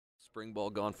Spring ball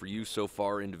gone for you so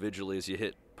far individually as you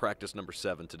hit practice number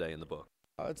 7 today in the book?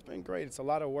 It's been great. It's a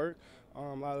lot of work, a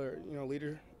lot of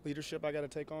leadership I got to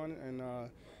take on, and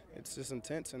it's just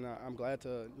intense. And I'm glad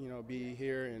to be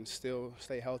here and still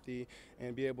stay healthy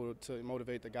and be able to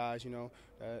motivate the guys.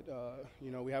 That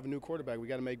we have a new quarterback. We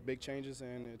got to make big changes,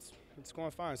 and it's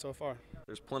going fine so far.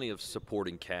 There's plenty of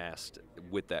supporting cast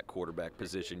with that quarterback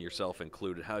position, yourself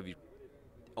included. How have you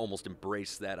almost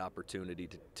embraced that opportunity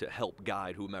to help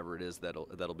guide whomever it is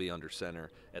that'll be under center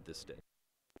at this stage?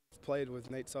 Played with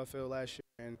Nate Suffield last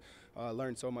year and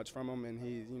learned so much from him, and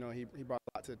he brought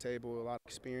a lot to the table, a lot of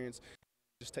experience.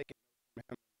 Just taking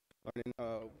him,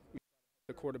 learning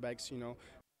the quarterbacks,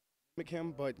 mimic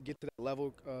him, but get to that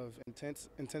level of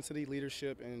intensity,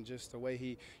 leadership, and just the way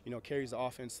he carries the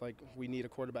offense like we need a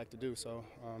quarterback to do. So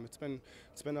it's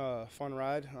been a fun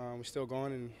ride. We're still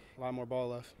going, and a lot more ball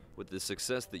left. With the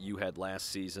success that you had last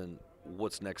season,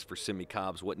 what's next for Simmie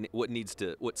Cobbs?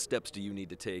 What steps do you need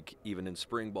to take, even in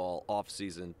spring ball, off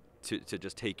season, to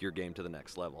just take your game to the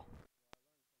next level?